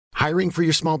Hiring for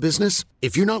your small business?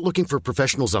 If you're not looking for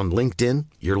professionals on LinkedIn,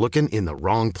 you're looking in the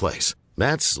wrong place.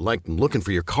 That's like looking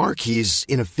for your car keys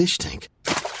in a fish tank.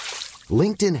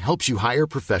 LinkedIn helps you hire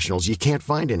professionals you can't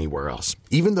find anywhere else,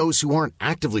 even those who aren't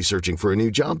actively searching for a new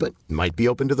job but might be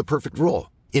open to the perfect role.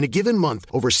 In a given month,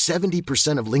 over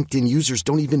 70% of LinkedIn users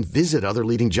don't even visit other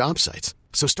leading job sites.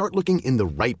 So start looking in the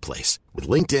right place. With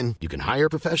LinkedIn, you can hire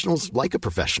professionals like a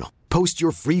professional. Post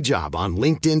your free job on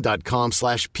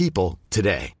linkedin.com/people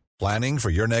today. Planning for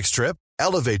your next trip?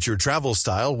 Elevate your travel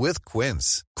style with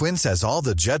Quince. Quince has all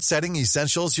the jet-setting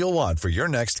essentials you'll want for your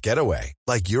next getaway,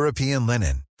 like European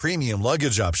linen, premium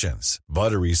luggage options,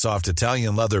 buttery soft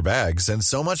Italian leather bags, and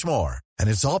so much more. And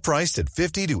it's all priced at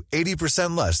 50 to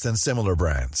 80% less than similar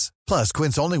brands. Plus,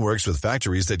 Quince only works with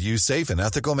factories that use safe and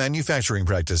ethical manufacturing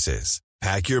practices.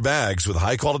 Pack your bags with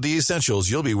high-quality essentials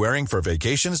you'll be wearing for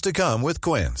vacations to come with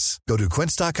Quince. Go to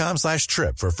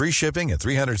quince.com/trip for free shipping and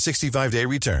 365-day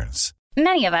returns.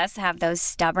 Many of us have those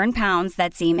stubborn pounds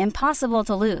that seem impossible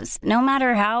to lose, no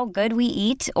matter how good we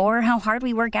eat or how hard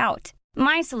we work out.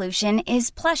 My solution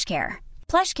is PlushCare.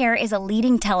 PlushCare is a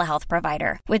leading telehealth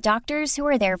provider with doctors who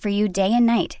are there for you day and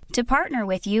night to partner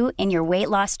with you in your weight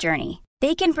loss journey.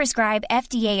 They can prescribe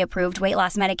FDA-approved weight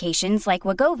loss medications like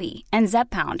Wegovy and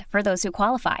Zepbound for those who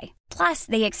qualify. Plus,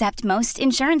 they accept most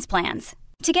insurance plans.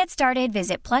 To get started,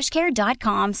 visit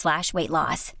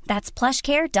plushcare.com/weightloss. That's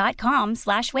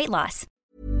plushcare.com/weightloss.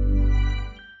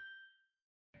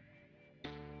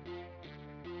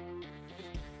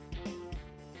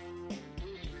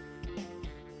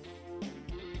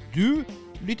 Du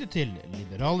lytter til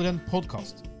Liberaleren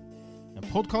podcast. En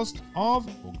podcast av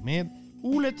og med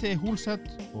Ole T.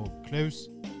 Holseth og Klaus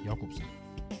Jakobsen.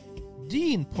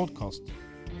 Din podcast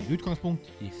med utgangspunkt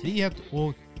i frihet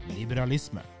og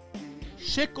liberalisme.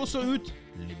 Sjekk også ut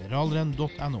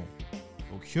liberaleren.no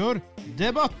og kjør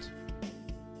debatt!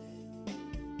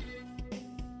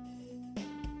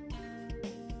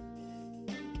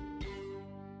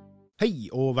 Hei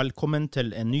og velkommen til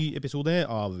en ny episode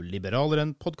av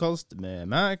Liberaleren podcast med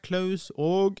meg, Klaus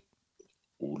og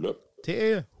Ole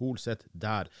T. Holseth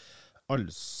der.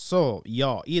 Altså,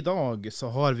 ja, i dag så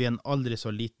har vi en aldri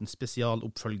så liten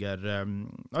spesialoppfølger,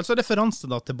 altså referanse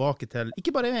da tilbake til,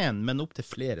 ikke bare en, men opp til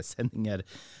flere sendinger.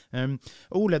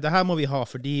 Ole, det her må vi ha,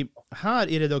 fordi her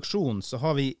i redaksjonen så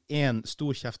har vi en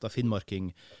storkjefta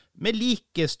finnmarking med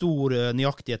like stor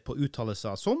nøyaktighet på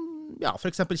uttalelser som, ja,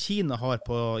 for eksempel Kina har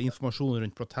på informasjon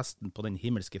rundt protesten på den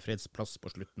himmelske fredsplass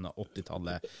på slutten av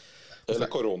 80-tallet. Eller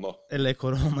korona. Eller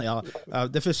korona, ja.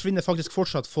 Det forsvinner faktisk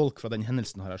fortsatt folk fra den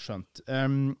hendelsen, har jeg skjønt.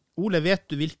 Ole, vet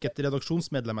du hvilket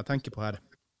redaksjonsmedlem jeg tenker på her?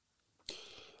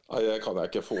 Nei, det kan jeg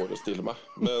ikke forestille meg.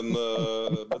 Men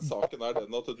saken er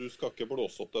den at du skal ikke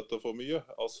blåse opp dette for mye.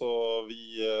 Altså, vi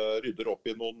rydder opp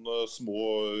i noen små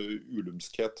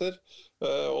ulumskheter,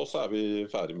 og så er vi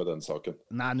ferdig med den saken.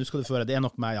 Nei, nå skal du få høre, det er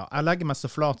nok meg, ja. Jeg legger meg så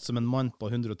flat som en mann på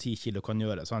 110 kilo kan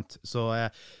gjøre, sant? Så,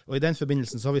 og i den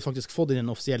forbindelsen så har vi faktisk fått inn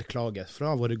en offisiell klage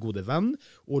fra våre gode venn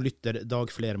og lytter Dag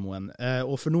Flermoen.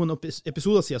 Og for noen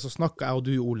episoder siden så snakket jeg og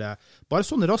du, Ole, bare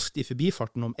sånn raskt i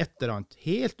forbifarten om et eller annet,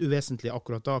 helt uvesentlig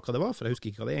akkurat da hva det var, for jeg husker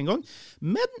ikke hva det er en gang.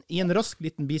 Men i en rask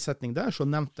liten bisetning der så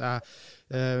nevnte jeg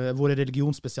våre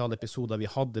religionsspesialepisoder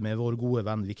vi hadde med vår gode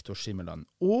venn Viktor Schimmerland.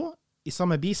 Og i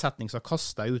samme bisetning så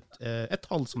kastet jeg ut et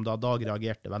tall som da Dag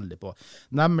reagerte veldig på.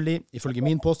 Nemlig, ifølge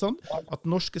min påstand, at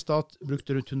norske stat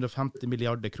brukte rundt 150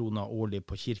 milliarder kroner årlig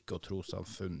på kirke- og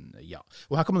trossamfunn. Ja.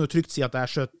 Og her kan man jo trygt si at jeg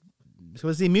skjøt,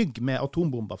 skal vi si, mygg med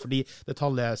atombomber, fordi det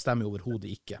tallet stemmer overhodet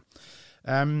ikke.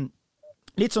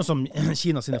 Litt sånn som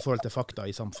Kina sine forhold til fakta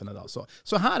i samfunnet da.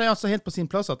 Så her er altså helt på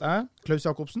sin plass at jeg, Klaus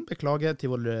Jakobsen, beklager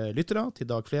til våre lyttere, til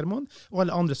Dag Flermoen, og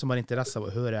alle andre som har interesse av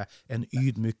å høre en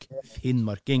ydmyk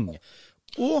finnmarking.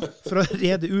 Og for å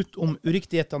rede ut om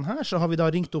uriktighetene her, så har vi da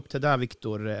ringt opp til deg,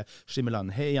 Viktor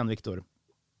Schimmerland. Hei igjen, Viktor.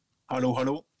 Hallo,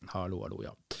 hallo. Hallo,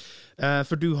 ja.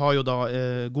 For du har jo da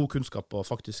god kunnskap på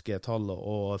faktiske tall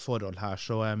og forhold her,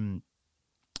 så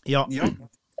ja.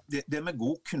 Det med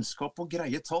god kunnskap og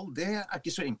greie tall, det er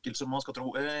ikke så enkelt som man skal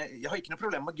tro. Jeg har ikke noe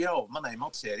problem med å grave meg ned i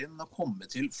materien og komme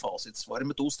til fasitsvaret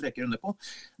med 2 streker under på.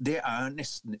 Det er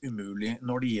nesten umulig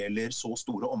når det gjelder så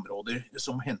store områder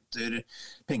som henter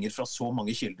penger fra så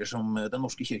mange kilder som den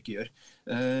norske kirke gjør.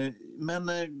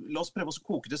 Men la oss prøve å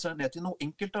koke det seg ned til noe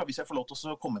enkelt da, hvis jeg får lov til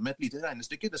å komme med et lite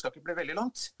regnestykke. Det skal ikke bli veldig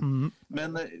langt.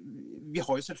 Men vi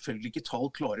har jo selvfølgelig ikke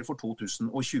tall klare for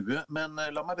 2020, men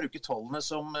la meg bruke tallene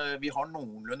som vi har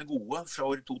noenlunde gode fra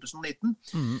år 2019.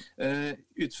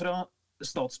 Ut fra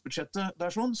statsbudsjettet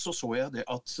der sånn, så jeg det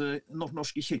at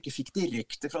Norske kirke fikk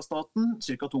direkte fra staten,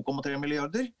 ca. 2,3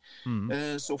 milliarder.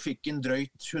 Så fikk en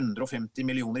drøyt 150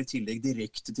 millioner i tillegg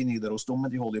direkte til Nidarosdomen,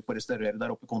 men de holder jo på å restaurere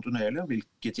der oppe kontinuerlig,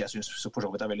 hvilket jeg synes for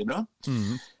så vidt veldig bra.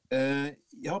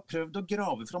 Jeg har prøvd å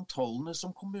grave fram tallene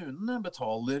som kommunene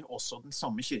betaler også den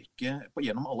samme kirke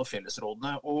gjennom alle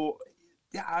fellesrådene, og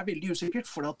det veldig usikkert,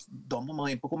 for da må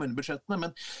man inn på kommunebudsjettene,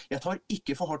 men jeg tar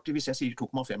ikke for hardt hvis jeg sier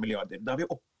 2,5 milliarder. Da vi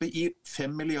oppe i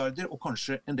 5 milliarder, og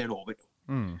kanskje en del over.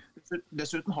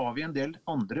 Dessuten har vi en del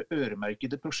andre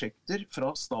øremerkede prosjekter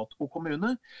fra stat og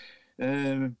kommune,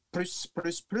 pluss.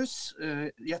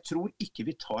 Jeg tror ikke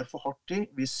vi tar for hardt i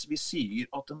hvis vi sier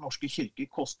at den norske kirke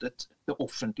kostet det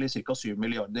offentlige ca. 7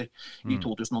 milliarder i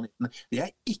 2019. Det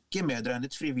ikke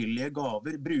medregnet frivillige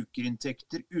gaver,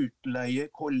 brukerinntekter, utleie,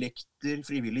 kollekter,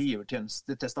 frivillige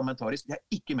givertjenester, testamentarisk. Det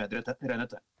ikke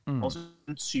medregnet det. Altså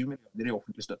 7 milliarder i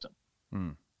offentlig støtte.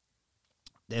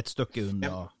 Det et stykke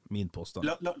unna min påstand.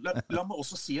 La meg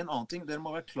også si en annen ting. Dere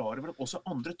må være klar over at også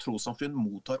andre trossamfunn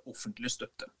mottar offentlig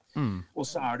støtte. Og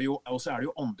så det jo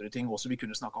andre ting også vi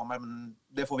kunne snakke om, men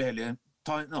det får vi heller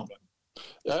ta en annen gang.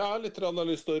 Jeg har litt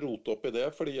lyst til å rote opp i det,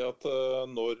 fordi at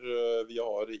når vi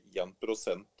har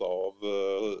 1% av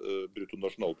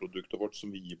bruttonasjonalproduktet vårt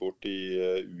som vi gir bort i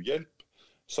uhjelp,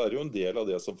 så det jo en del av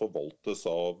det som forvaltes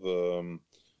av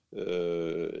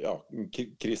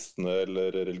kristne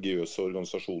eller religiøse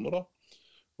organisasjoner da.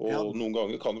 Og noen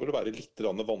ganger kan det vel være litt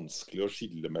vanskelig å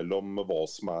skille mellom hva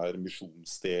som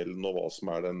misjonsdelen og hva som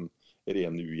den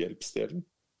rene uhjelpsdelen.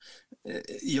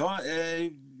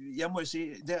 Jeg må jo si,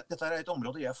 dette et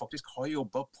område jeg faktisk har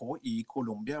jobbet på i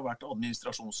Colombia. Jeg har vært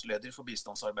administrasjonsleder for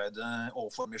bistandsarbeidet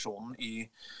overfor misjonen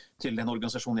til den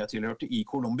organisasjonen jeg tilhørte i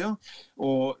Colombia.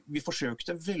 Og vi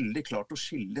forsøkte veldig klart å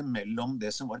skille mellom det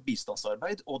som var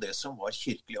bistandsarbeid og det som var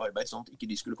kirkelig arbeid, sånn at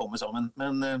ikke de skulle komme sammen.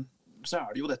 Men så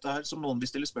det jo dette her som noen vil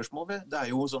stille spørsmål ved. Det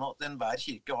jo sånn at enhver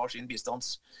kirke har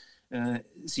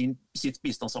sitt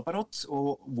bistandsapparat,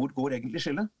 og hvor går egentlig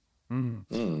skillet?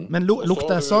 Men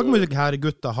lukter jeg sagmugg her,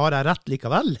 gutta? Har jeg rett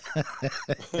likevel?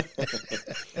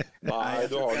 Nei, jeg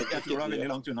tror det veldig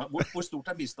langt unna. Hvor stort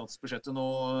bistandsbudsjettet nå,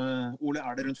 Ole?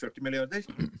 Det rundt 40 milliarder?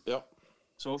 Ja.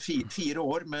 Så 4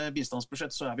 år med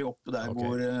bistandsbudsjett, så vi oppe der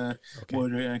hvor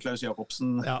Klaus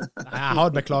Jacobsen... Jeg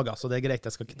har beklaget, så det greit,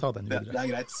 jeg skal ikke ta den videre. Det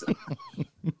greit.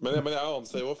 Men jeg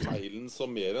anser jo feilen som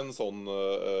mer en sånn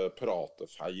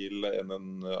pratefeil enn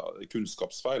en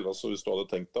kunnskapsfeil. Altså hvis du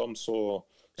hadde tenkt deg om, så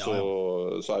det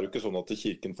jo ikke sånn at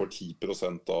kirken får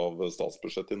 10% av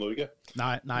statsbudsjettet i Norge.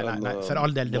 Nei, for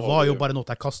all del, det var jo bare noe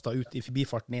jeg kastet ut i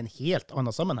forbifarten i en helt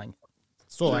annen sammenheng.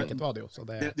 Så enkelt var det jo. Så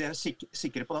det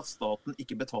sikre på at staten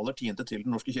ikke betaler tiende til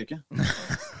den norske kirke?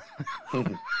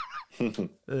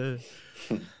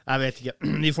 Jeg vet ikke,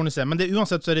 vi får nå se. Men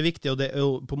uansett så det viktig, og det jo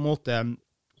på en måte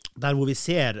der hvor vi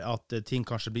ser at ting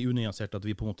kanskje blir unyansert, at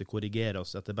vi på en måte korrigerer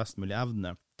oss etter best mulig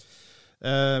evne.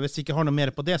 Hvis vi ikke har noe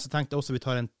mer på det, så tenkte jeg også vi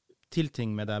tar en til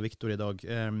ting med deg, Victor, i dag.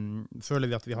 Føler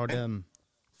vi at vi har det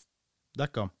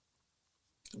dekket?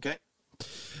 Ok.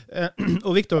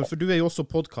 Og Victor, for du jo også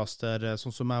podcaster,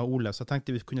 sånn som jeg og Ole, så jeg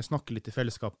tenkte vi kunne snakke litt i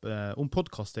fellesskap om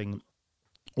podcasting,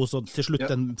 og så til slutt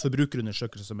en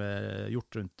forbrukerundersøkelse som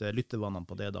gjort rundt lyttevannene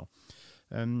på det da.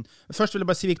 Først vil jeg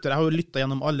bare si, Victor, jeg har jo lyttet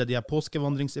gjennom alle de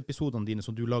påskevandringsepisodene dine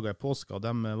som du laget i påska, og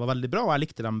de var veldig bra, og jeg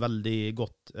likte dem veldig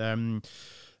godt.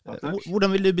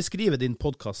 Hvordan vil du beskrive din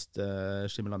podcast,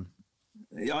 Skimmeland?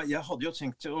 Ja, jeg hadde jo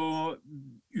tenkt å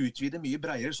utvide mye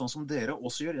bredere, sånn som dere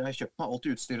også gjør. Jeg har kjøpt meg alt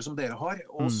utstyret som dere har,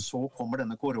 og så kommer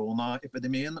denne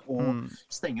koronaepidemien og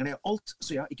stenger ned alt,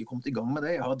 så jeg har ikke kommet i gang med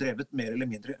det. Jeg har drevet mer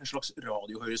eller mindre en slags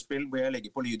radiohørespill, hvor jeg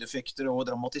legger på lydeffekter og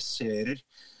dramatiserer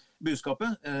budskapet.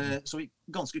 Så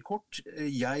ganske kort,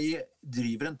 jeg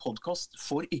driver en podcast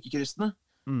for ikke-kristne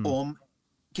om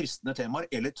kristne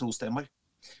temaer eller trostemaer.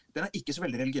 Den ikke så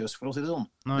veldig religiøs, for å si det sånn.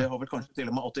 Nei. Det har vel kanskje til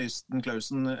og med ateisten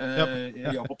Klausen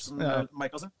Jacobsen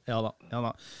merket seg. Ja da.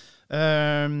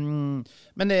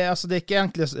 Men det ikke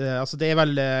egentlig, det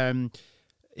vel,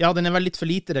 den vel litt for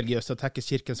lite religiøs å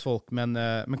tekkes kirkens folk, men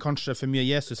kanskje for mye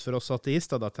Jesus for oss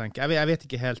ateister da, tenker jeg. Jeg vet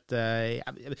ikke helt,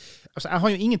 jeg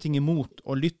har jo ingenting imot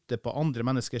å lytte på andre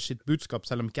menneskers sitt budskap,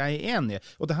 selv om ikke jeg enig.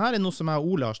 Og det her noe som jeg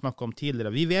og Ole har snakket om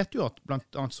tidligere. Vi vet jo at blant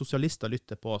annet sosialister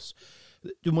lytter på oss.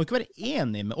 Du må ikke være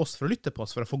enig med oss for å lytte på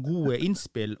oss, for å få gode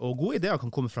innspill, og gode ideer kan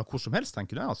komme fra hvor som helst,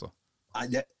 tenker du, altså?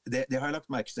 Nei, det har jeg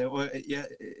lagt merke til, og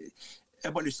jeg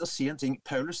har bare lyst til å si en ting.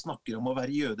 Paulus snakker om å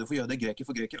være jøde for jøde, greker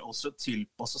for greker, altså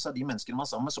tilpasse seg de menneskene man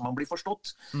er sammen med, så man blir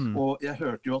forstått. Og jeg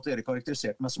hørte jo at dere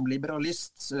karakteriserte meg som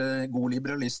liberalist, god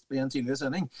liberalist i en tidligere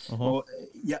sending. Og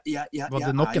var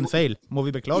det nok en feil? Må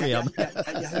vi beklage igjen?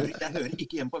 jeg hører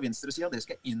ikke hjemme på venstresiden, det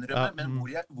skal jeg innrømme, men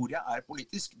hvor jeg er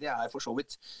politisk, det er for så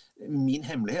vidt min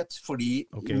hemmelighet, fordi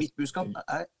mitt budskap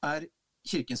er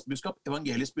kirkens budskap,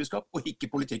 evangelisk budskap, og ikke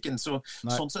politikken.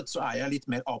 Sånn sett så er jeg litt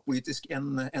mer apolitisk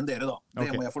enn dere da.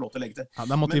 Det må jeg få lov til å legge til. Ja,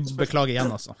 da måtte vi beklage igjen,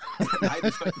 altså. Nei,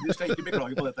 du skal ikke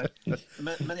beklage på dette.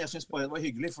 Men jeg synes bare det var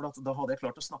hyggelig, for da hadde jeg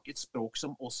klart å snakke et språk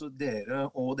som også dere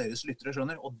og deres lyttere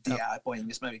skjønner, og det er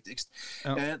poenget som er viktigst.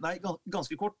 Nei,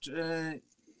 ganske kort,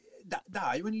 det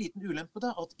er jo en liten ulempe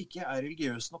da, at ikke jeg er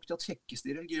religiøs nok til å tekkes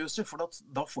de religiøse, for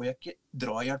da får jeg ikke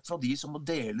drahjelp fra de som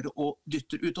deler og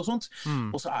dytter ut og sånt.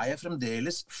 Og så er jeg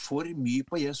fremdeles for mye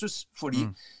på Jesus, fordi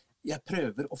jeg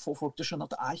prøver å få folk til å skjønne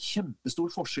at det er kjempestor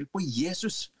forskjell på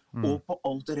Jesus og på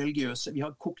alt det religiøse. Vi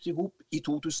har kokt ihop i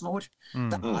 2000 år.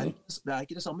 Det er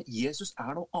ikke det samme. Jesus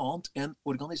er noe annet enn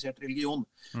organisert religion.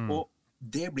 Og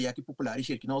det blir jeg ikke populær i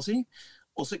kirken av å si.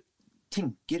 Og så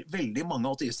tenker veldig mange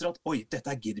ateister at oi,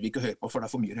 dette gidder vi ikke å høre på, for det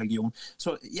er for mye religion.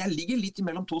 Så jeg ligger litt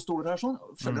mellom to stoler her sånn,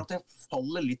 føler at jeg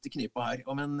faller litt i knipa her.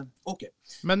 Men ok.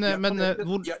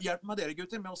 Hjelp meg dere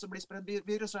gutter med å bli spredd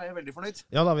virus, så er jeg veldig fornøyd.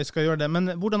 Ja da, vi skal gjøre det.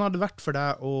 Men hvordan har det vært for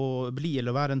deg å bli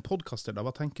eller være en podcaster da?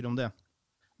 Hva tenker du om det?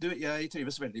 Du, jeg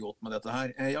trives veldig godt med dette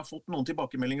her. Jeg har fått noen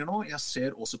tilbakemeldinger nå. Jeg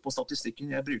ser også på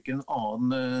statistikken. Jeg bruker en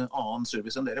annen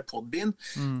service enn dere, Podbean.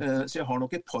 Så jeg har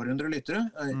nok et par hundre lyttere.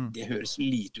 Det høres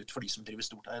lite ut for de som driver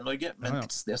stort her i Norge, men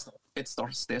et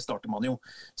sted starter man jo.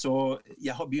 Så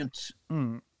jeg har begynt.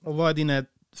 Og hva er dine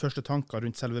første tanker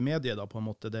rundt selve mediet da, på en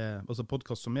måte, altså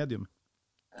podcast som medium?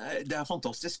 Det er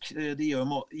fantastisk.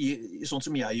 Sånn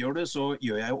som jeg gjør det, så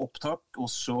gjør jeg jo opptak, og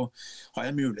så har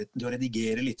jeg muligheten til å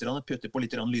redigere litt, putte på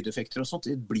litt lydeffekter og sånt.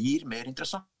 Det blir mer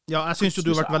interessant. Ja, jeg synes jo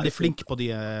du har vært veldig flink på de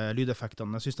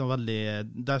lydeffektene. Jeg synes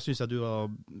der synes jeg du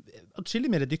var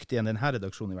atskillig mer dyktig enn denne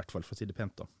redaksjonen i hvert fall, for å si det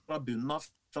pent da. Fra bunnen av,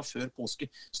 fra før påske.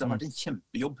 Så det har vært en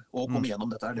kjempejobb å komme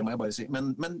gjennom dette her, det må jeg bare si.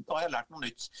 Men da har jeg lært noe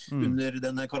nytt under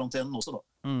denne karantenen også da.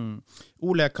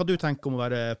 Ole, hva du tenker om å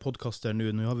være podcaster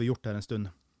nå? Nå har vi gjort det her en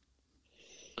stund.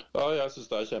 Ja, jeg synes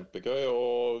det er kjempegøy,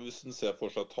 og hvis den ser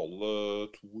for seg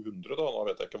tallet 200 da, nå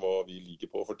vet jeg ikke hva vi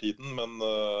ligger på for tiden, men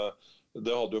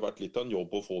det hadde jo vært litt av en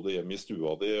jobb å få det hjem i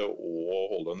stua di og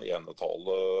holde en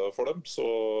enetale for dem, så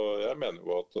jeg mener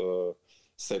jo at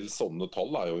selv sånne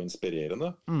tall er jo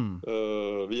inspirerende.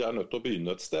 Vi er nødt til å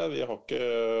begynne et sted, vi har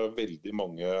ikke veldig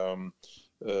mange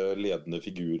ledende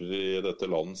figurer i dette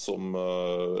land som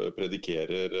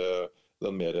predikerer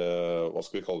den mer, hva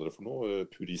skal vi kalle det for noe,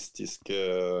 puristiske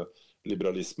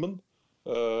liberalismen.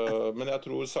 Men jeg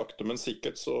tror sakte, men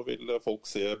sikkert så vil folk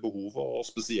se behovet, og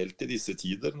spesielt i disse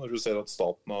tider, når du ser at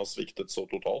staten har sviktet så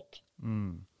totalt.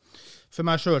 For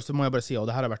meg selv så må jeg bare si, og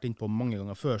det her har jeg vært inne på mange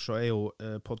ganger før, så er jo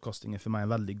podcastingen for meg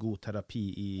en veldig god terapi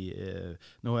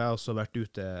nå har jeg også vært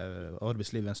ute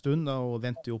arbeidslivet en stund da, og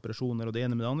venter i operasjoner og det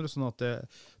ene med det andre, sånn at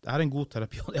det her er en god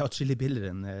terapi, og det er atskillig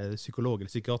billigere enn psykolog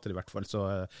eller psykiater i hvert fall, så,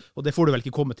 og det får du vel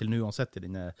ikke komme til nå uansett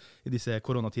i disse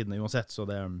koronatidene uansett, så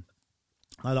det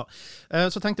Neida.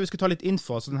 Så tenkte vi skulle ta litt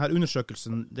info, altså denne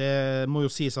undersøkelsen, det må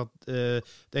jo sies at det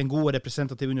er en god og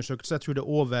representativ undersøkelse, jeg tror det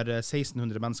er over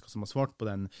 1600 mennesker som har svart på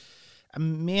den. Jeg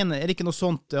mener, er det ikke noe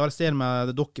sånt, arrester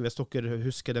meg dere hvis dere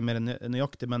husker det mer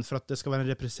nøyaktig, men for at det skal være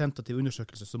en representativ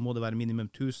undersøkelse, så må det være minimum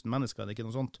 1000 mennesker, er det ikke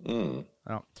noe sånt?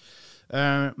 Ja.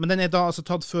 Men den er da altså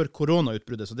tatt før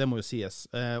koronautbruddet, så det må jo sies.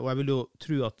 Og jeg vil jo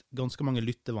tro at ganske mange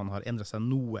lyttevann har endret seg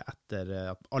noe etter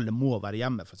at alle må være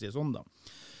hjemme, for å si det sånn da.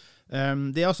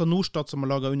 Det er altså Norstat som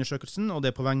har laget undersøkelsen, og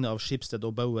det er på vegne av Schibsted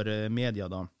og Bauer Media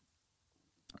da.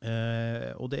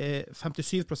 Og det er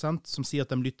 57% som sier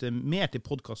at de lytter mer til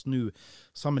podcast nå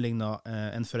sammenlignet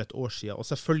enn for et år siden, og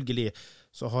selvfølgelig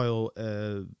så har jo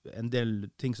en del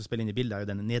ting som spiller inn i bildet er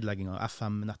jo den nedleggingen av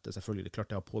FM-nettet, selvfølgelig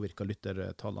klart det har påvirket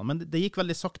lyttertallene, men det gikk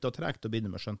veldig sakte og tregt å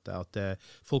begynne med, skjønte jeg, at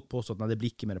folk påstår at nei, det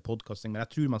blir ikke mer podcasting, men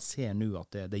jeg tror man ser nå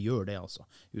at det gjør det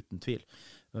altså, uten tvil.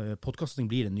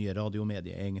 Podcasting blir det nye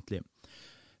radiomediet egentlig.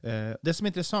 Det som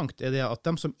er interessant er det at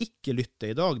de som ikke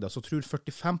lytter i dag, da, så tror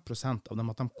 45% av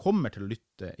dem at de kommer til å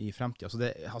lytte i fremtiden.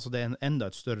 Altså det er enda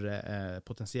et større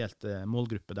potensielt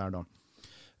målgruppe der da.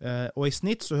 Og i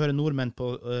snitt så hører nordmenn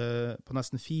på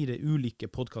nesten 4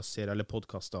 ulike podcastserier eller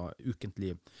podcaster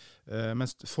ukentlig.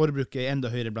 Mens forbruket er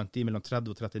enda høyere blant de mellom 30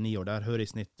 og 39 år. Der hører i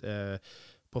snitt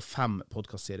på 5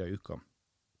 podcastserier i uka.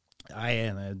 Jeg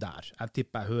er der. Jeg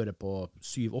tipper jeg hører på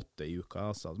 7-8 i uka.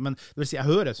 Altså. Men det vil si, jeg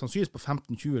hører sannsynligvis på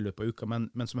 15-20 løp av uka, men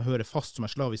som jeg hører fast som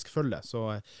en slavisk følge, så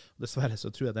dessverre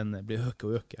så tror jeg den blir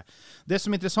øke. Det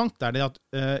som er interessant der, det er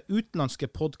at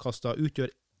utenlandske podcaster utgjør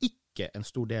ikke en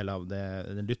stor del av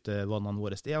den lyttevanene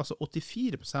våre. Det er altså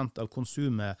 84% av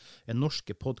konsumet er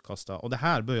norske podcaster, og det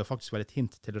her bør jo faktisk være et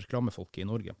hint til reklamefolket i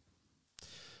Norge.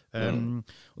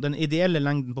 Og den ideelle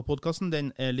lengden på podcasten,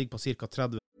 den ligger på cirka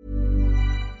 30.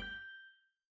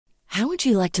 How would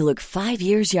you like to look 5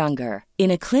 years younger?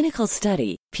 In a clinical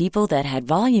study, people that had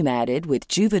volume added with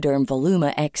Juvederm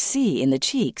Voluma XC in the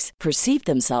cheeks perceived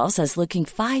themselves as looking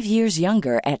 5 years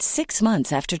younger at 6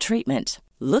 months after treatment.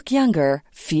 Look younger,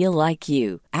 feel like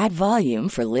you. Add volume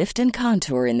for lift and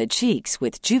contour in the cheeks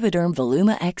with Juvederm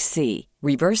Voluma XC.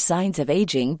 Reverse signs of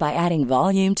aging by adding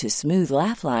volume to smooth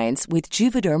laugh lines with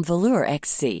Juvederm Volure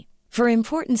XC. For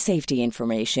important safety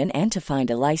information and to find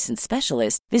a licensed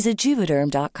specialist, visit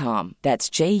Juvederm.com. That's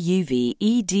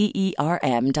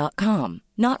JUVEDERM.com.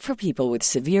 Not for people with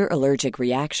severe allergic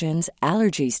reactions,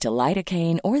 allergies to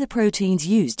lidocaine, or the proteins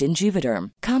used in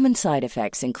Juvederm. Common side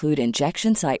effects include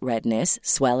injection site redness,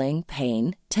 swelling,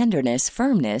 pain, tenderness,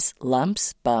 firmness,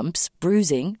 lumps, bumps,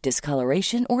 bruising,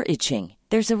 discoloration, or itching.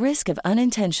 There's a risk of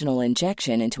unintentional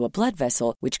injection into a blood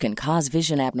vessel, which can cause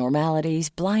vision abnormalities,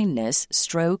 blindness,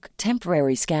 stroke,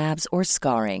 temporary scabs, or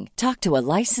scarring. Talk to a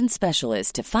licensed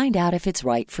specialist to find out if it's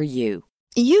right for you.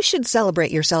 You should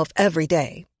celebrate yourself every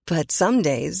day, but some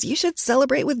days you should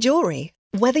celebrate with jewelry.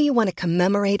 Whether you want to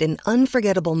commemorate an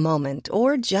unforgettable moment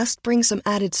or just bring some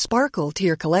added sparkle to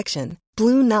your collection,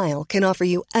 Blue Nile can offer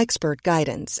you expert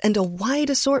guidance and a wide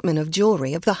assortment of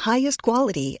jewelry of the highest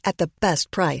quality at the best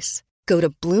price. Go to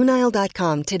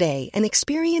BlueNile.com today and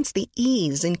experience the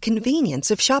ease and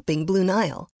convenience of shopping Blue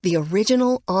Nile, the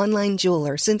original online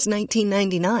jeweler since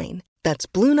 1999. That's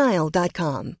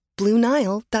BlueNile.com.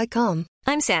 BlueNile.com.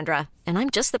 I'm Sandra, and I'm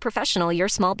just the professional your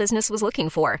small business was looking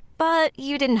for. But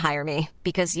you didn't hire me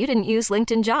because you didn't use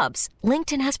LinkedIn Jobs.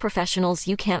 LinkedIn has professionals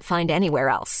you can't find anywhere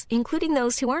else, including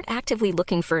those who aren't actively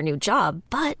looking for a new job,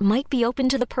 but might be open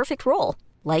to the perfect role,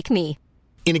 like me.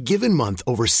 In a given month,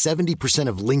 over 70%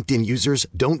 of LinkedIn users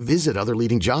don't visit other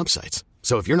leading job sites.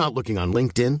 So if you're not looking on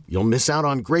LinkedIn, you'll miss out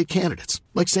on great candidates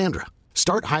like Sandra.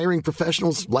 Start hiring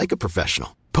professionals like a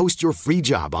professional. Post your free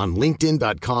job on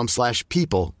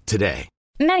linkedin.com/people today.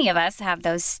 Many of us have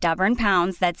those stubborn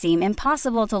pounds that seem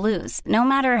impossible to lose, no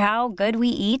matter how good we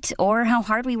eat or how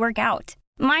hard we work out.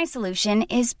 My solution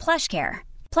is PlushCare.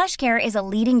 PlushCare is a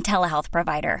leading telehealth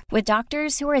provider with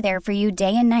doctors who are there for you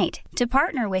day and night to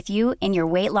partner with you in your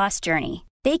weight loss journey.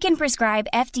 They can prescribe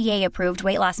FDA-approved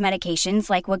weight loss medications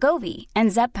like Wegovy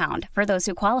and Zepbound for those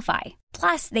who qualify.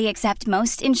 Plus, they accept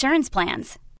most insurance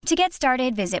plans. To get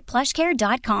started, visit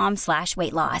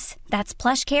plushcare.com/weightloss. That's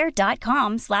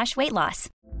plushcare.com/weightloss.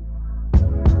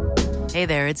 Hey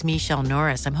there, it's Michelle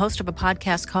Norris. I'm host of a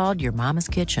podcast called Your Mama's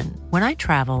Kitchen. When I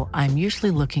travel, I'm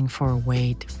usually looking for a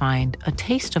way to find a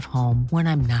taste of home when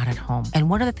I'm not at home.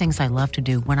 And one of the things I love to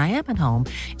do when I am at home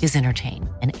is entertain.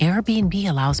 And Airbnb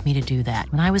allows me to do that.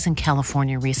 When I was in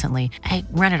California recently, I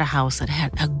rented a house that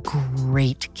had a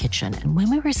great kitchen. And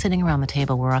when we were sitting around the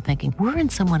table, we were all thinking, we're in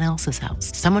someone else's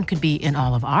house. Someone could be in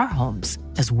all of our homes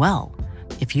as well.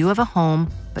 If you have a home,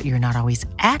 but you're not always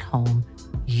at home,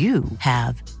 you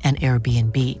have an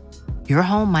Airbnb. Your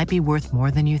home might be worth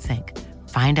more than you think.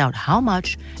 Find out how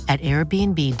much at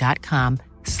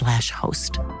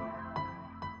airbnb.com/host.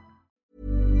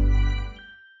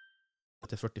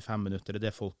 Til 45 minutter, det er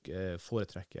det folk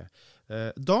foretrekker.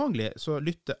 Daglig så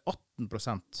lytter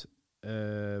 18%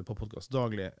 på podcast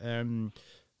daglig.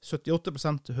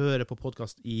 78% hører på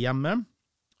podcast i hjemme.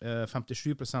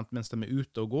 57% mens de er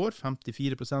ute og går,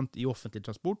 54% i offentlig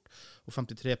transport og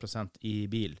 53% i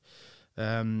bil.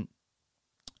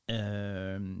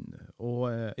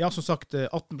 Og ja, som sagt,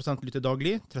 18% lytter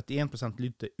daglig, 31%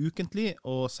 lytter ukentlig,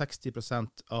 og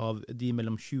 60% av de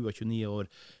mellom 20 og 29 år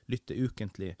lytter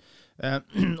ukentlig.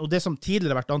 Og det som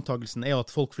tidligere har vært antagelsen er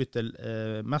at folk lytter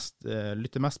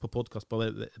mest på podcast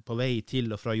på vei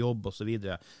til og fra jobb og så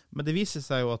videre. Men det viser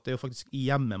seg jo at det er jo faktisk i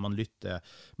hjemmet man lytter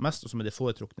mest, og som er det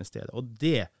foretrukne stedet. Og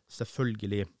det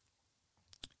selvfølgelig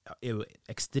er jo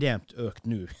ekstremt økt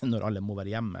nå når alle må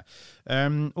være hjemme.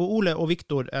 Og Ole og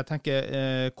Viktor, jeg tenker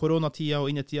koronatida og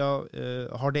innetida,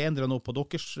 har det endret noe på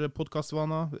deres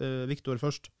podcastvaner? Viktor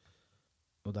først.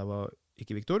 Og det var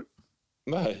ikke Viktor.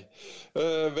 Nei.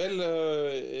 Vel,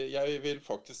 jeg vil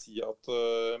faktisk si at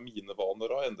mine vaner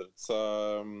har endret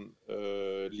seg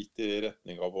litt i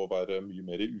retning av å være mye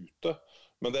mer ute.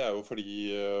 Men det er jo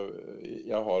fordi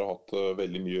jeg har hatt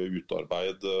veldig mye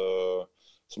utarbeid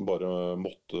som bare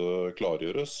måtte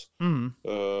klargjøres.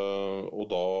 Og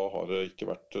da har det ikke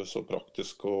vært så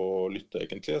praktisk å lytte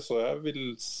egentlig, så jeg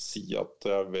vil si at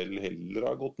jeg vel heller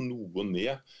har gått noe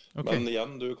ned. Okay. Men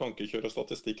igjen, du kan ikke kjøre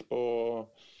statistikk på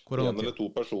en eller to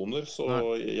personer,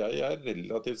 så jeg er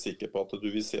relativt sikker på at du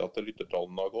vil se at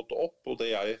lyttertallene har gått opp, og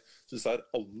det jeg synes er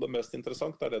aller mest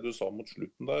interessant er det du sa mot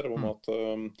slutten der, om at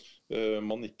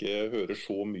man ikke hører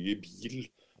så mye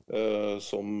bil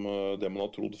som det man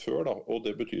har trodd før, da. Og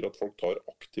det betyr at folk tar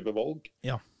aktive valg.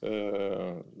 Ja.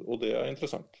 Og det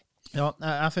interessant. Ja,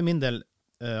 jeg for min del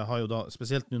har jo da,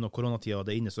 spesielt nå når koronatiden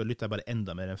er inne, så lytter jeg bare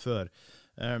enda mer enn før.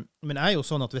 Men jeg jo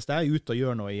sånn at hvis jeg ute og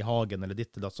gjør noe i hagen eller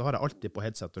ditt eller datt, så har jeg alltid på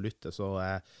headset å lytte, så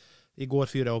i går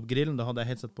fyrer jeg opp grillen, da hadde jeg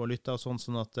headset på å lytte og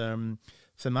sånn at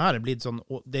for meg det blitt sånn,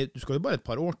 og du skal jo bare et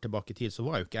par år tilbake i tid, så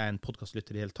var jo ikke jeg en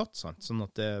podcastlytter i hele tatt, sant? Sånn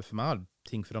at for meg har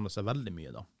ting forandret seg veldig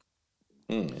mye da.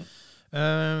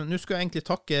 Nå skal jeg egentlig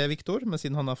takke Victor, men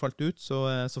siden han har falt ut, så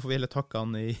får vi heller takke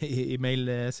han i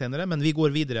mail senere, men vi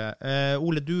går videre.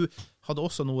 Ole, du hadde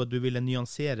også noe du ville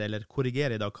nyansere eller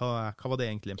korrigere i dag. Hva var det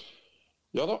egentlig?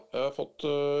 Ja da, jeg har fått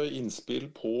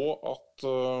innspill på at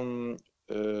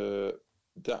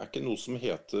det ikke noe som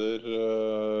heter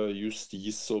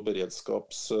Justis- og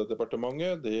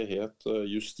beredskapsdepartementet, det het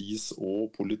Justis-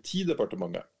 og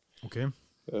politidepartementet. Ok.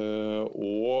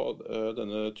 Og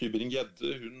denne Tybring-Gjedde,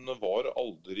 hun var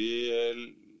aldri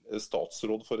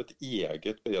statsråd for et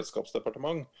eget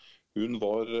beredskapsdepartement. Hun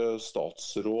var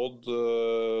statsråd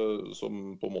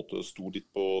som på en måte sto litt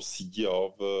på siden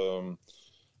av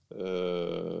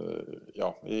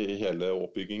i hele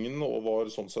oppbyggingen, og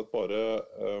var sånn sett bare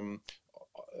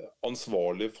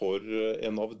ansvarlig for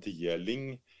en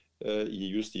avdeling i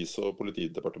Justis- og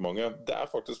politidepartementet.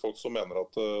 Det faktisk folk som mener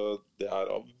at det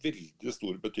av veldig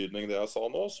stor betydning det jeg sa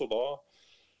nå, så da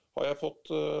har jeg fått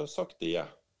sagt det.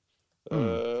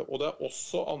 Og det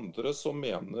også andre som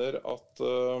mener at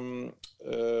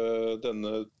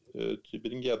denne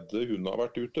Tybring-Gjedde, hun har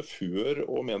vært ute før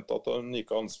og ment at hun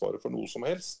ikke har ansvaret for noe som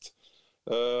helst.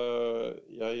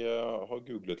 Jeg har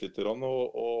googlet litt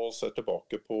og ser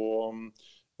tilbake på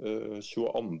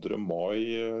 22. mai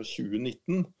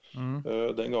 2019.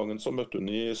 Den gangen så møtte hun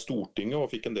i Stortinget og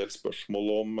fikk en del spørsmål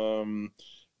om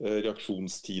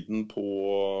reaksjonstiden på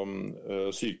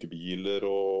sykebiler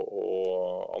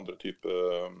og andre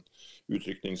typer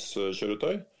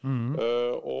utrykningskjøretøy.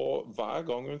 Og hver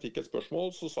gang hun fikk et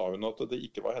spørsmål, så sa hun at det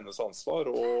ikke var hennes ansvar,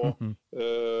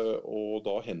 og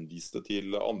da henviste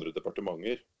til andre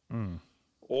departementer.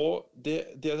 Og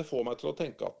det får meg til å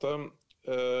tenke at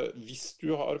hvis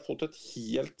du har fått et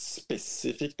helt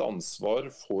spesifikt ansvar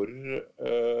for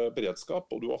beredskap,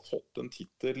 og du har fått en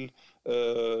titel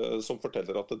som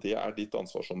forteller at det ditt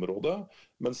ansvarsområde,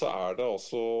 men så det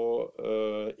altså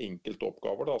enkelte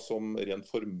oppgaver da, som rent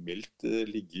formelt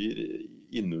ligger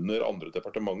innunder andre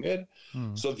departementer,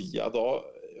 så vil jeg da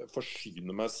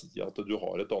forsyne meg si at du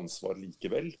har et ansvar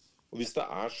likevel. Og hvis det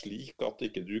slik at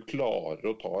ikke du klarer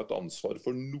å ta et ansvar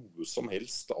for noe som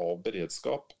helst av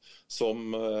beredskap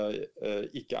som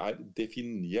ikke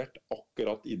definert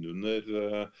akkurat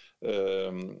innunder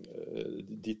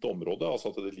ditt område,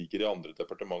 altså at det ligger i andre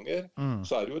departementer,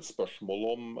 så det jo et spørsmål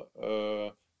om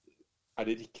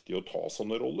det riktig å ta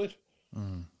sånne roller?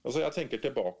 Altså jeg tenker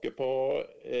tilbake på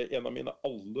en av mine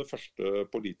aller første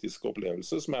politiske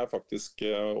opplevelser, som jeg faktisk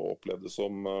opplevde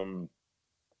som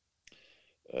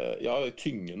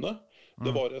tyngende.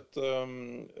 Det var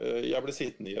jeg ble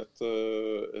sittende i et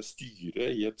styre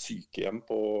i et sykehjem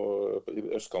på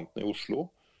østkanten i Oslo,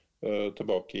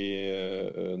 tilbake i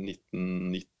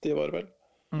 1990 var det vel.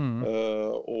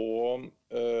 Og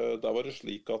der var det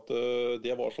slik at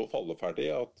det var så falleferdig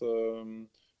at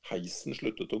heisen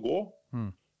sluttet å gå.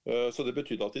 Så det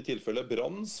betydde at i tilfelle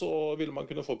brann så ville man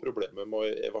kunne få problemer med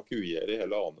å evakuere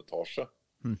hele annen etasje.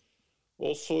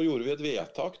 Og så gjorde vi et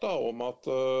vedtak da, om at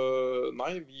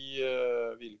nei, vi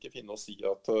vil ikke finne oss i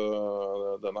at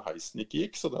denne heisen ikke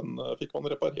gikk, så den fikk man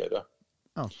reparere.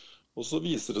 Ja. Og så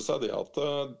viser det seg det at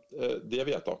det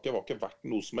vedtaket var ikke verdt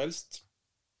noe som helst,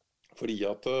 fordi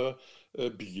at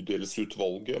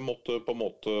bydelsutvalget måtte på en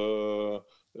måte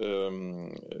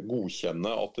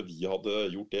godkjenne at vi hadde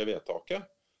gjort det vedtaket.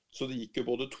 Så det gikk jo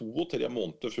både 2 og 3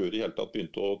 måneder før i hele tatt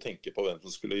begynte å tenke på hvem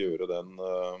som skulle gjøre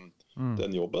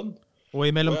den jobben. Og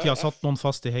i mellomtida satt noen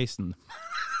fast i heisen.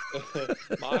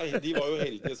 Nei, de var jo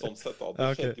heldige sånn sett da. Det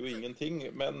skjedde jo ingenting.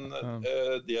 Men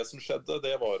det som skjedde,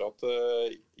 det var at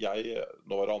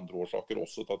nå var det andre årsaker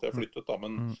også til at jeg flyttet da,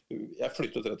 men jeg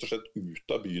flyttet rett og slett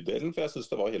ut av bydelen, for jeg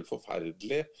synes det var helt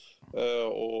forferdelig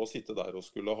å sitte der og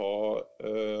skulle ha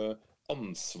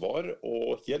ansvar,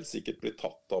 og helt sikkert bli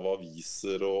tatt av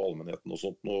aviser og allmennheten og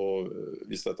sånt,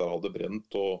 hvis dette hadde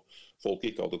brent og folk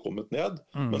ikke hadde kommet ned.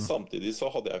 Men samtidig så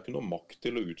hadde jeg ikke noe makt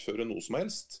til å utføre noe som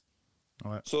helst.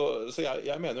 Så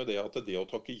jeg mener jo det at det å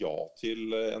takke ja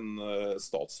til en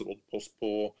statsrådpost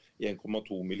på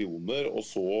 1,2 millioner, og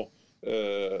så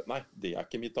Nei, det er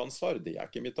ikke mitt ansvar, det er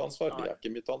ikke mitt ansvar, det er ikke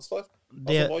mitt ansvar.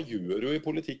 Altså, hva gjør du i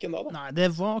politikken da? Nei, det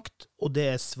er vagt, og det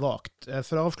er svagt.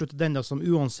 For å avslutte den da, som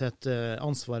uansett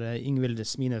ansvaret Ingvild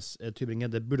Smines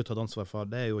Tybring-Gjedde burde tatt ansvar for,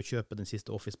 det er jo å kjøpe den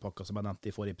siste Office-pakka som jeg nevnte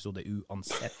i forrige episode,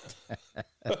 uansett.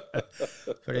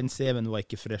 For den CV-en var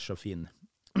ikke fresh og fin.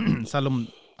 Selv om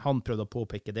han prøvde å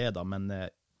påpeke det da, men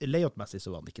layoutmessig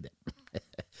så var han ikke det.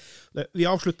 Vi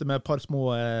avslutter med et par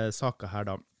små saker her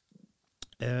da.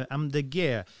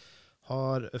 MDG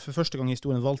har for første gang i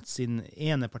historien valgt sin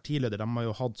ene partileder. De har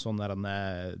jo hatt sånn der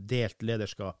delt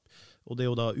lederskap, og det er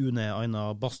jo da Une Aina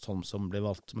Bastholm som ble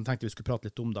valgt. Man tenkte vi skulle prate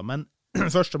litt om det, men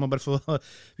først må jeg bare få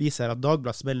vise her at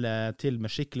Dagbladet smeller til med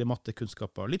skikkelig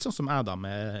mattekunnskaper, litt sånn som jeg da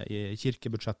med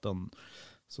kirkebudsjettene.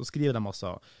 Så skriver de altså,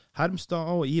 Hermstad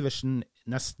og Iversen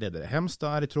nestleder.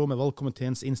 Hermstad i tråd med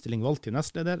valgkomiteens innstilling valgt til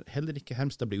nestleder. Heller ikke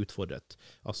Hermstad ble utfordret.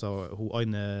 Altså,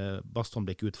 Aine Bastholm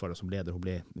ble ikke utfordret som leder, hun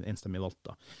ble enstemmig valgt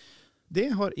da. Det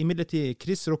har imidlertid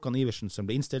Chris Rokkan Iversen som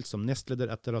ble innstilt som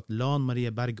nestleder etter at Lan Marie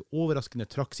Berg overraskende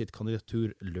trakk sitt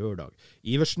kandidatur lørdag.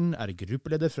 Iversen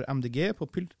gruppeleder for MDG på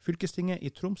fylkestinget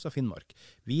i Troms og Finnmark,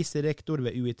 viserektor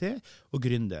ved UiT og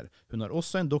gründer. Hun har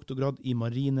også en doktorgrad i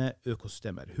marine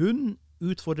økosystemer. Hun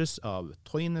utfordres av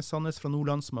Toine Sandnes fra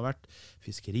Nordland, som har vært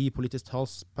fiskeripolitisk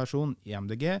talsperson i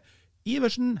MDG.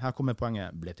 Iversen, her kommer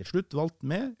poenget, ble til slutt valgt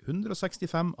med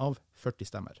 165 av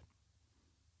 40 stemmer.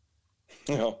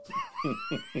 Ja.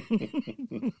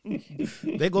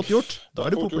 Det godt gjort. Da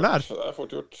du populær. Det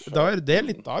fort gjort. Da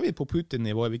er vi på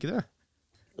Putin-nivå, er vi ikke det?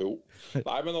 Jo.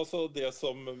 Nei, men altså, det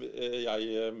som jeg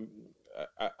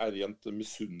rent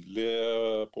misunnelig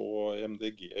på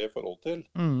MDG i forhold til,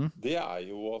 det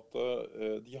jo at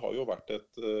de har jo vært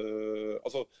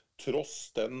altså, tross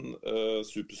den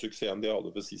supersuksessen de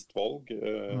hadde ved sist valg,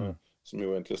 som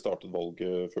jo egentlig startet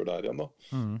valget før der igjen da,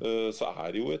 så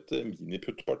det jo et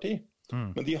miniputtparti.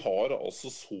 Men de har altså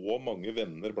så mange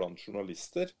venner blant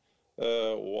journalister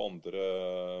og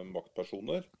andre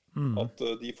maktpersoner, at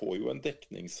de får jo en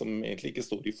dekning som egentlig ikke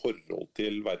står i forhold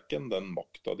til hverken den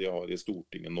makta de har i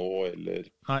Stortinget nå, eller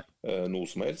noe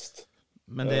som helst.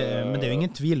 Men det er jo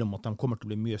ingen tvil om at de kommer til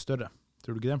å bli mye større.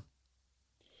 Tror du ikke det?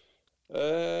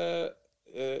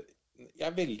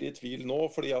 Jeg veldig i tvil nå,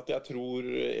 fordi at jeg tror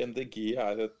MDG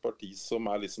et parti som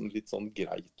liksom litt sånn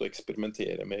greit å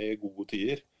eksperimentere med i gode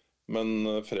tider. Men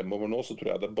fremover nå så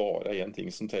tror jeg det bare en ting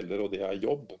som teller, og det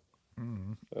jobb.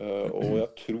 Og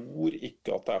jeg tror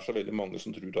ikke at det så veldig mange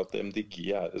som tror at MDG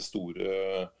det store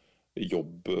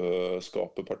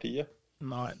jobbskaperpartiet.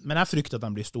 Nei, men jeg frykter at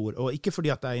de blir stor, og ikke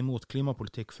fordi at jeg imot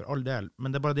klimapolitikk for all del,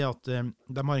 men det bare det at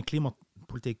de har en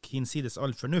klimapolitikk hinsides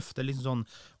all fornuft. Det liksom sånn,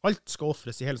 alt skal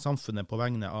offres i hele samfunnet på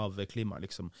vegne av klima,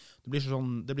 liksom. Det blir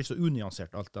så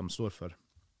unyansert alt de står for.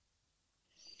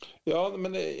 Ja,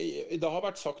 men det har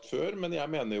vært sagt før, men jeg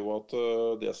mener jo at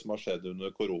det som har skjedd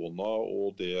under korona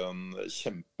og den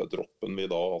kjempedroppen vi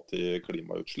da har hatt i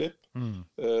klimautslipp,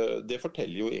 det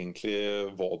forteller jo egentlig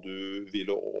hva du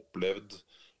ville opplevd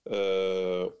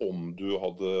om du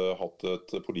hadde hatt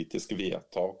et politisk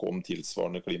vedtak om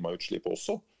tilsvarende klimautslipp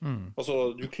også.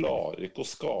 Altså, du klarer ikke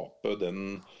å skape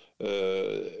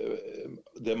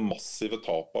det massive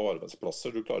tapet av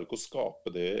arbeidsplasser. Du klarer ikke å skape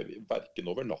det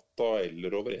hverken over natta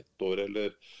eller over 1 år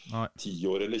eller 10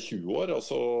 år eller 20 år.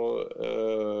 Altså,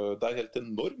 det helt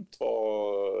enormt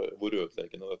hvor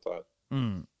ødeleggende dette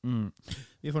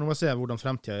Vi får nå se hvordan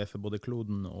fremtiden for både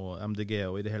kloden og MDG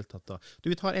og i det hele tatt da.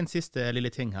 Vi tar en siste lille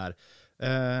ting her.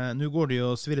 Nå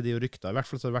svirrer det jo rykter, i hvert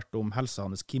fall så har det vært om helsa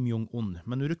hans, Kim Jong-un,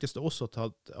 men nå ryktes det også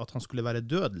at han skulle være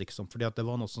død, liksom, fordi at det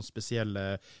var noe sånn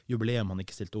spesielle jubileum han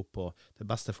ikke stilte opp på, til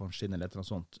bestefaren sin eller noe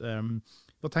sånt.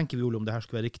 Hva tenker vi, Ole, om det her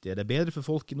skulle være riktig? Det bedre for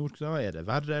folk i Nord-Korea? Det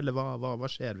verre, eller hva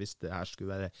skjer hvis det her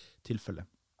skulle være tilfellet?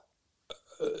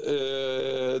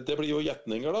 Det blir jo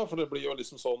gjetninger da, for det blir jo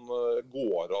liksom sånn,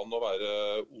 går an å være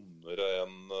ondere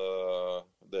enn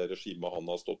det regimet han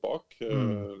har stått bak?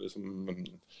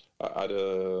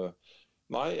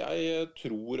 Nei, jeg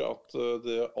tror at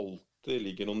det alltid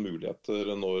ligger noen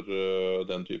muligheter når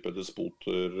den type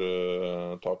despoter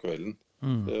tar kvelden.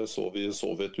 Det så vi i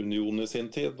Sovjetunionen i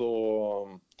sin tid,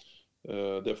 og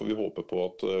det får vi håpe på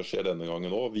at skjer denne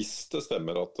gangen også, hvis det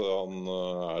stemmer at han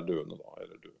døende da,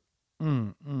 eller død.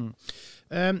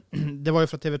 Det var jo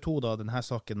fra TV 2 da, denne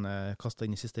saken kastet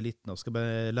inn i siste liten, og skal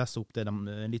bare lese opp det en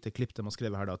lite klipp de har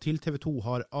skrevet her da. Til TV 2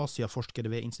 har Asia-forskere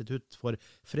ved Institutt for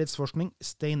fredsforskning,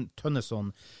 Stein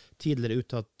Tønneson, tidligere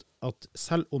uttalt at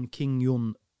selv om Kim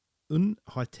Jong-un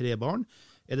har 3 barn,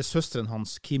 det søsteren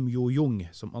hans, Kim Jo-jong,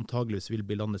 som antageligvis vil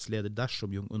bli landets leder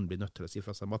dersom Jong-un blir nødt til å si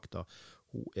fra seg makta.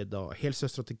 Hun da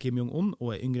helsøstra til Kim Jong-un og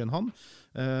yngre enn han.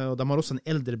 Og de har også en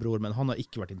eldre bror, men han har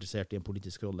ikke vært interessert i en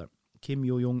politisk rolle. Kim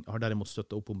Jong-un har derimot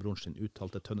støttet opp om broren sin,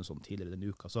 uttalte Tønneson tidligere denne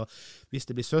uka. Så hvis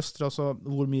det blir søstre, så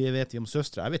hvor mye vet vi om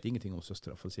søstre? Jeg vet ingenting om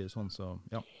søstre, for å si det sånn, så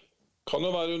ja. Kan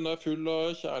jo være hun full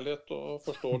av kjærlighet og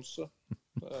forståelse.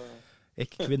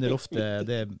 Ikke kvinner ofte,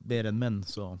 det mer enn menn,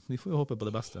 så vi får jo håpe på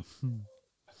det beste.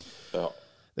 Ja.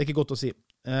 Det er ikke godt å si.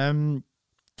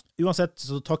 Uansett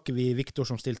så takker vi Victor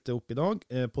som stilte opp i dag.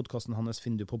 Podcasten hans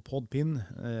finner du på Podpin,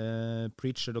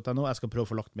 preacher.no. Jeg skal prøve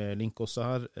å få lagt med link også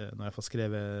her, når jeg får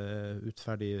skrevet ut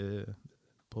ferdig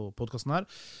på podcasten her.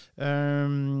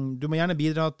 Du må gjerne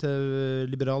bidra til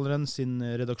Liberaleren sin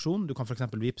redaksjon. Du kan for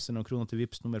eksempel vipse noen kroner til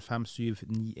vips nummer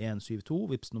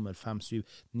 579172, vips nummer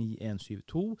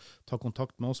 579172. Ta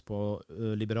kontakt med oss på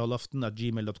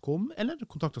liberalaften@gmail.com, eller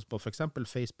kontakt oss på for eksempel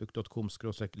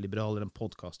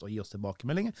facebook.com/liberalerenpodcast og gi oss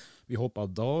tilbakemeldinger. Vi håper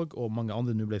at Dag og mange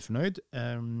andre nå ble fornøyd.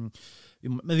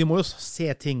 Men vi må jo se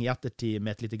ting i ettertid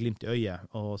med et lite glimt i øyet,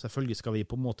 og selvfølgelig skal vi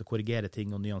på en måte korrigere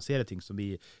ting og nyansere ting som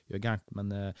vi gjør gærent, men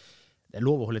det er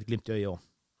lov å holde et glimt i øyet også.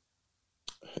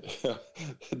 Ja,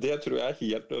 det tror jeg er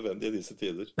helt nødvendig i disse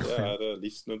tider. Det er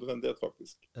livsnødvendighet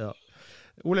faktisk. Ja.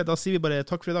 Ole, da sier vi bare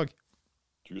takk for i dag.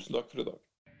 Tusen takk for i dag.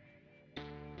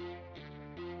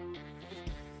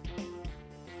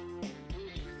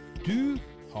 Du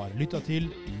har lyttet til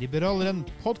Liberaleren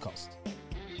podcast.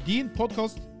 Din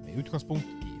podcast med utgangspunkt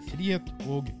i frihet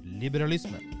og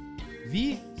liberalisme.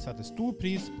 Vi setter stor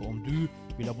pris på om du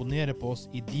vil abonnere på oss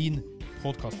i din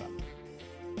podcast-app.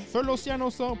 Følg oss gjerne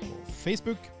også på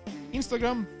Facebook,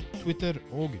 Instagram, Twitter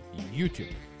og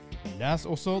YouTube. Les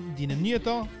også dine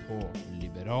nyheter på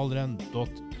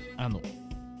liberaleren.no.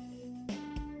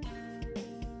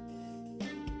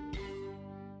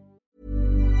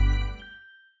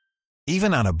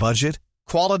 Even on a budget,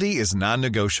 quality is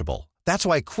non-negotiable. That's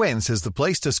why Quince is the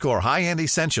place to score high-end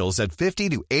essentials at 50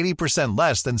 to 80%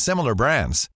 less than similar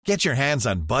brands. Get your hands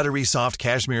on buttery soft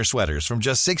cashmere sweaters from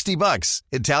just $60,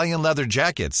 Italian leather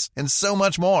jackets, and so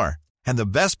much more. And the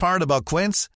best part about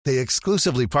Quince, they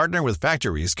exclusively partner with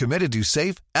factories committed to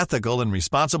safe, ethical, and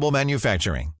responsible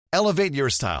manufacturing. Elevate your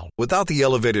style without the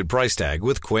elevated price tag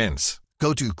with Quince.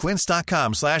 Go to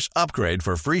quince.com/upgrade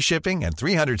for free shipping and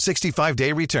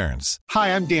 365-day returns.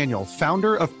 Hi, I'm Daniel,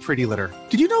 founder of Pretty Litter.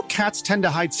 Did you know cats tend to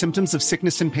hide symptoms of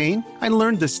sickness and pain? I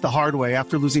learned this the hard way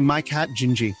after losing my cat,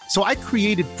 Gingy. So I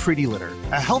created Pretty Litter,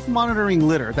 a health monitoring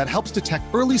litter that helps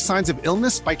detect early signs of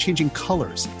illness by changing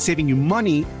colors, saving you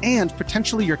money and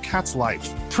potentially your cat's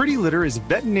life. Pretty Litter is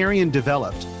veterinarian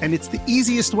developed, and it's the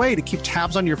easiest way to keep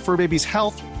tabs on your fur baby's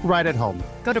health right at home.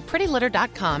 Go to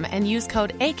prettylitter.com and use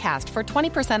code ACAST for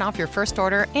 20% off your first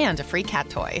order and a free cat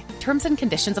toy. Terms and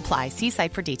conditions apply. See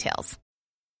site for details.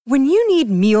 When you need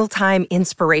mealtime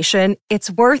inspiration,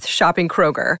 it's worth shopping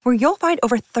Kroger, where you'll find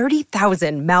over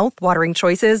 30,000 mouth-watering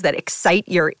choices that excite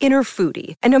your inner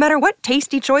foodie. And no matter what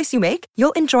tasty choice you make,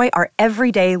 you'll enjoy our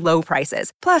everyday low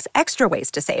prices, plus extra ways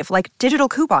to save, like digital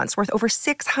coupons worth over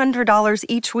 $600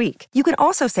 each week. You can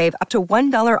also save up to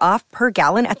 $1 off per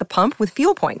gallon at the pump with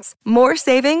fuel points. More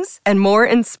savings and more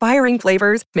inspiring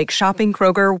flavors make shopping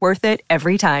Kroger worth it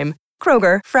every time.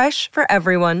 Kroger, fresh for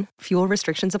everyone. Fuel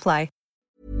restrictions apply.